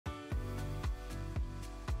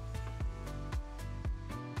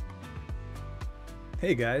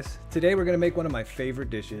Hey guys, today we're going to make one of my favorite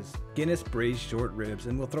dishes, Guinness Braised short ribs,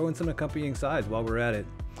 and we'll throw in some accompanying sides while we're at it.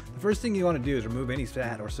 The first thing you want to do is remove any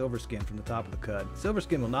fat or silver skin from the top of the cut. Silver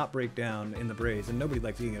skin will not break down in the braise, and nobody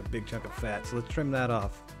likes eating a big chunk of fat, so let's trim that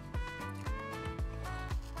off.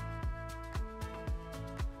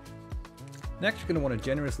 Next, you're going to want to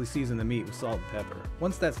generously season the meat with salt and pepper.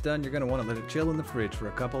 Once that's done, you're going to want to let it chill in the fridge for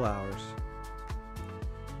a couple hours.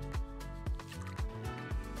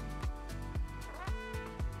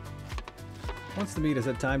 Once the meat has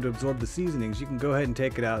had time to absorb the seasonings, you can go ahead and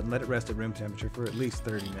take it out and let it rest at room temperature for at least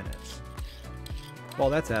 30 minutes. While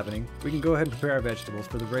that's happening, we can go ahead and prepare our vegetables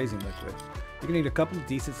for the braising liquid. You're going to need a couple of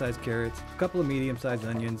decent sized carrots, a couple of medium sized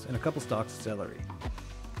onions, and a couple stalks of celery.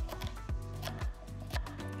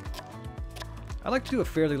 I like to do a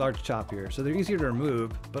fairly large chop here, so they're easier to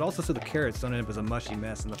remove, but also so the carrots don't end up as a mushy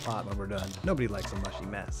mess in the pot when we're done. Nobody likes a mushy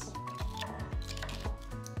mess.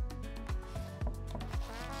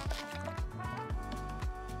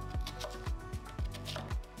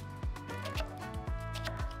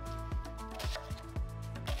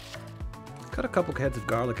 Cut a couple heads of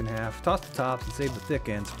garlic in half, toss the tops, and save the thick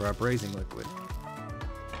ends for our braising liquid.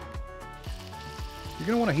 You're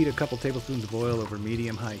going to want to heat a couple tablespoons of oil over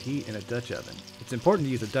medium-high heat in a Dutch oven. It's important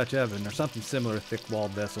to use a Dutch oven or something similar, a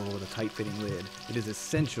thick-walled vessel with a tight-fitting lid. It is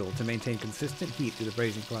essential to maintain consistent heat through the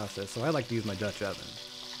braising process, so I like to use my Dutch oven.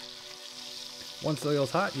 Once the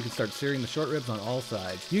oil's hot, you can start searing the short ribs on all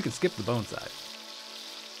sides. You can skip the bone side.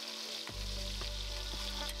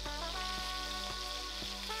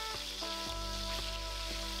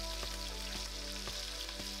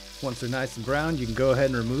 Once they're nice and brown, you can go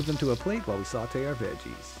ahead and remove them to a plate while we saute our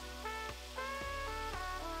veggies.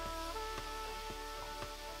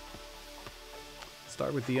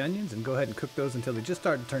 Start with the onions and go ahead and cook those until they just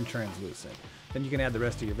start to turn translucent. Then you can add the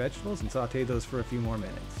rest of your vegetables and saute those for a few more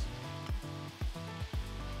minutes.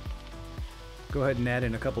 Go ahead and add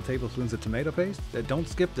in a couple tablespoons of tomato paste. Don't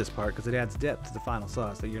skip this part because it adds depth to the final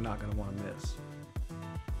sauce that you're not going to want to miss.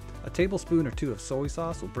 A tablespoon or two of soy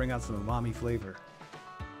sauce will bring out some umami flavor.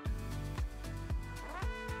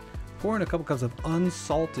 Pour in a couple cups of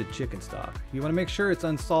unsalted chicken stock. You want to make sure it's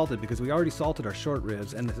unsalted because we already salted our short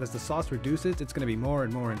ribs, and as the sauce reduces, it's going to be more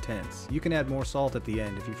and more intense. You can add more salt at the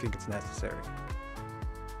end if you think it's necessary.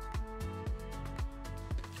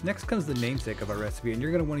 Next comes the namesake of our recipe, and you're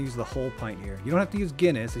going to want to use the whole pint here. You don't have to use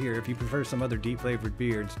Guinness here if you prefer some other deep flavored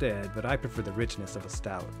beer instead, but I prefer the richness of a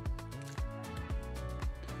stout.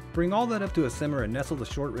 Bring all that up to a simmer and nestle the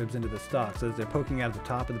short ribs into the stock so that they're poking out of the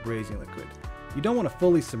top of the braising liquid. You don't want to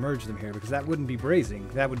fully submerge them here because that wouldn't be braising,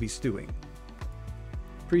 that would be stewing.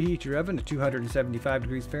 Preheat your oven to 275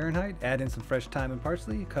 degrees Fahrenheit, add in some fresh thyme and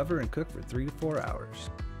parsley, cover and cook for 3 to 4 hours.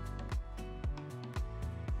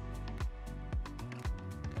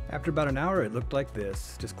 After about an hour it looked like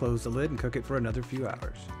this. Just close the lid and cook it for another few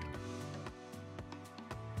hours.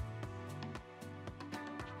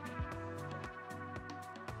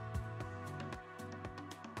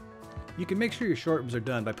 You can make sure your short ribs are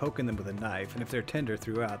done by poking them with a knife, and if they're tender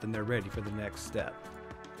throughout, then they're ready for the next step.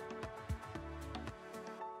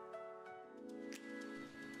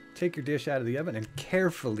 Take your dish out of the oven and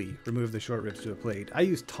carefully remove the short ribs to a plate. I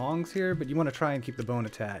use tongs here, but you want to try and keep the bone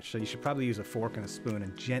attached, so you should probably use a fork and a spoon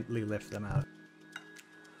and gently lift them out.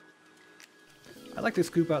 I like to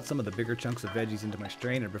scoop out some of the bigger chunks of veggies into my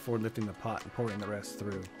strainer before lifting the pot and pouring the rest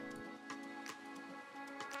through.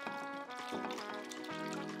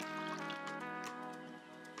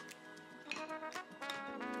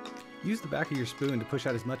 Use the back of your spoon to push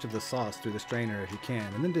out as much of the sauce through the strainer as you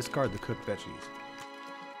can, and then discard the cooked veggies.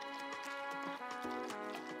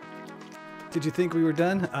 Did you think we were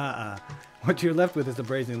done? What you're left with is the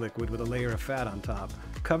braising liquid with a layer of fat on top.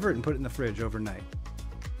 Cover it and put it in the fridge overnight.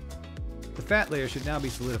 The fat layer should now be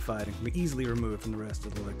solidified and can be easily removed from the rest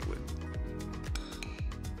of the liquid.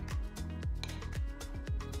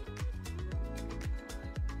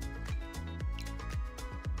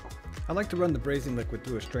 I like to run the braising liquid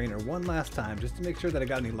through a strainer one last time just to make sure that I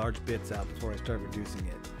got any large bits out before I start reducing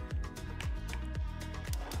it.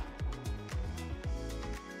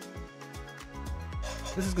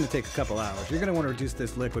 This is going to take a couple hours. You're going to want to reduce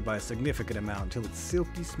this liquid by a significant amount until it's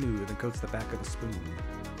silky smooth and coats the back of the spoon.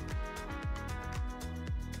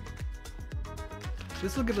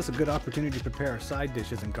 This will give us a good opportunity to prepare our side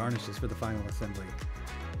dishes and garnishes for the final assembly.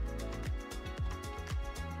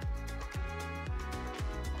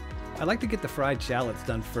 I like to get the fried shallots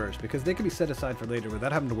done first because they can be set aside for later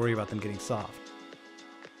without having to worry about them getting soft.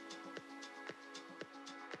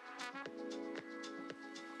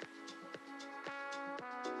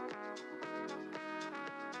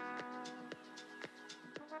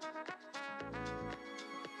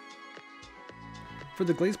 For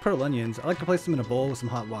the glazed pearl onions, I like to place them in a bowl with some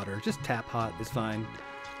hot water. Just tap hot is fine.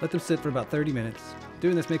 Let them sit for about 30 minutes.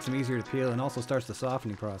 Doing this makes them easier to peel and also starts the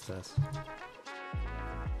softening process.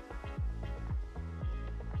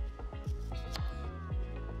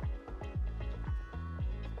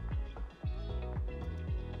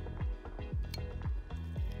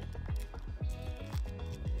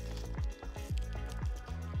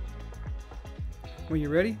 When you're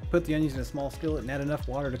ready, put the onions in a small skillet and add enough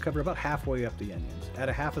water to cover about halfway up the onions. Add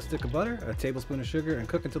a half a stick of butter, a tablespoon of sugar, and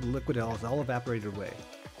cook until the liquid is all evaporated away.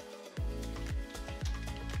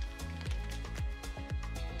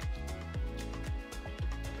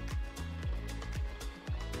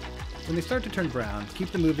 When they start to turn brown,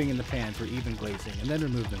 keep them moving in the pan for even glazing, and then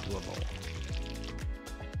remove them to a bowl.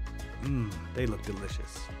 They look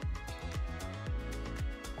delicious.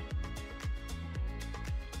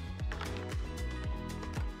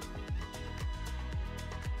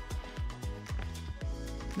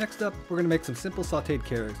 Next up, we're going to make some simple sauteed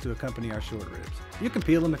carrots to accompany our short ribs. You can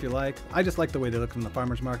peel them if you like. I just like the way they look from the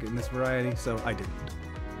farmer's market in this variety, so I didn't.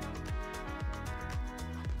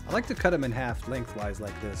 I like to cut them in half lengthwise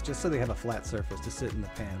like this, just so they have a flat surface to sit in the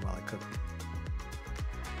pan while I cook them.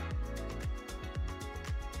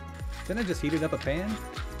 Then I just heated up a pan,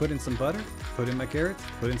 put in some butter, put in my carrots,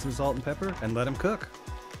 put in some salt and pepper, and let them cook.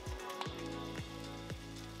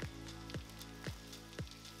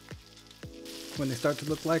 When they start to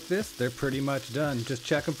look like this, they're pretty much done. Just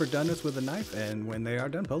check them for doneness with a knife, and when they are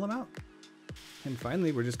done, pull them out. And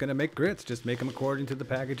finally, we're just going to make grits. Just make them according to the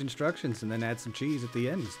package instructions, and then add some cheese at the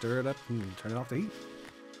end, stir it up, and turn it off the heat.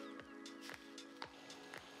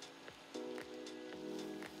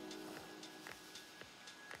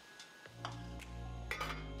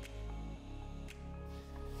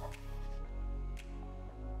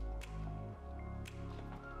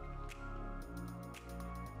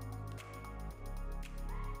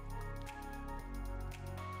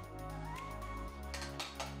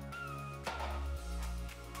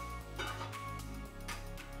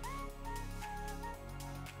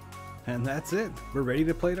 And that's it. We're ready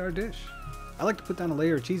to plate our dish. I like to put down a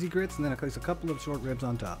layer of cheesy grits and then I place a couple of short ribs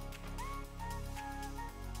on top.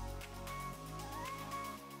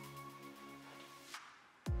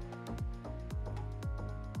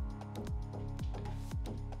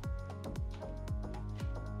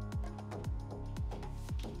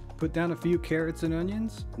 Put down a few carrots and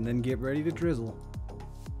onions and then get ready to drizzle.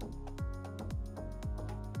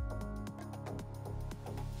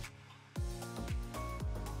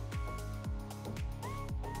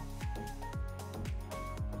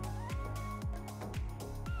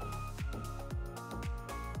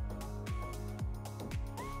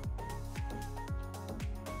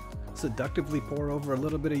 Seductively pour over a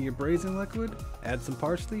little bit of your braising liquid, add some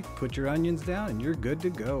parsley, put your onions down, and you're good to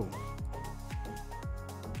go.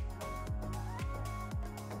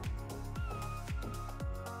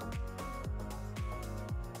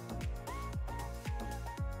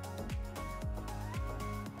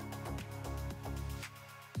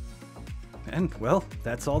 And well,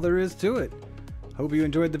 that's all there is to it. Hope you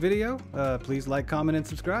enjoyed the video. Please like, comment, and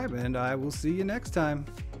subscribe, and I will see you next time.